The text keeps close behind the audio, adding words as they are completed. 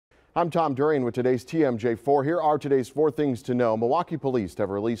I'm Tom Durian with today's TMJ4. Here are today's 4 things to know. Milwaukee police have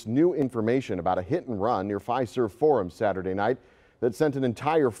released new information about a hit and run near Fiserv Forum Saturday night that sent an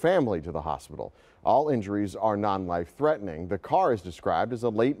entire family to the hospital. All injuries are non-life threatening. The car is described as a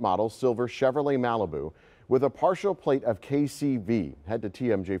late model silver Chevrolet Malibu with a partial plate of KCV. Head to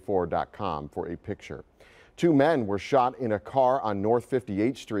TMJ4.com for a picture. 2 men were shot in a car on North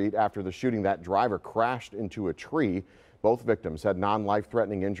 58th Street after the shooting. That driver crashed into a tree. Both victims had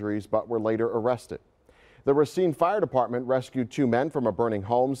non-life-threatening injuries but were later arrested. The Racine Fire Department rescued 2 men from a burning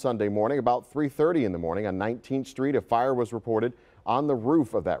home Sunday morning. About 3:30 in the morning on 19th Street, a fire was reported on the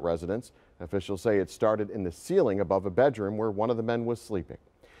roof of that residence. Officials say it started in the ceiling above a bedroom where one of the men was sleeping.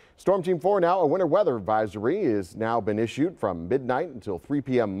 Storm Team 4 now, a winter weather advisory is now been issued from midnight until 3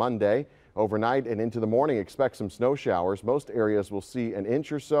 p.m. Monday. Overnight and into the morning, expect some snow showers. Most areas will see an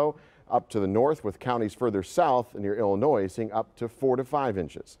inch or so up to the north, with counties further south near Illinois seeing up to 4 to 5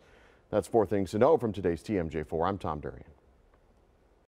 inches. That's 4 things to know from today's TMJ4. I'm Tom Durian.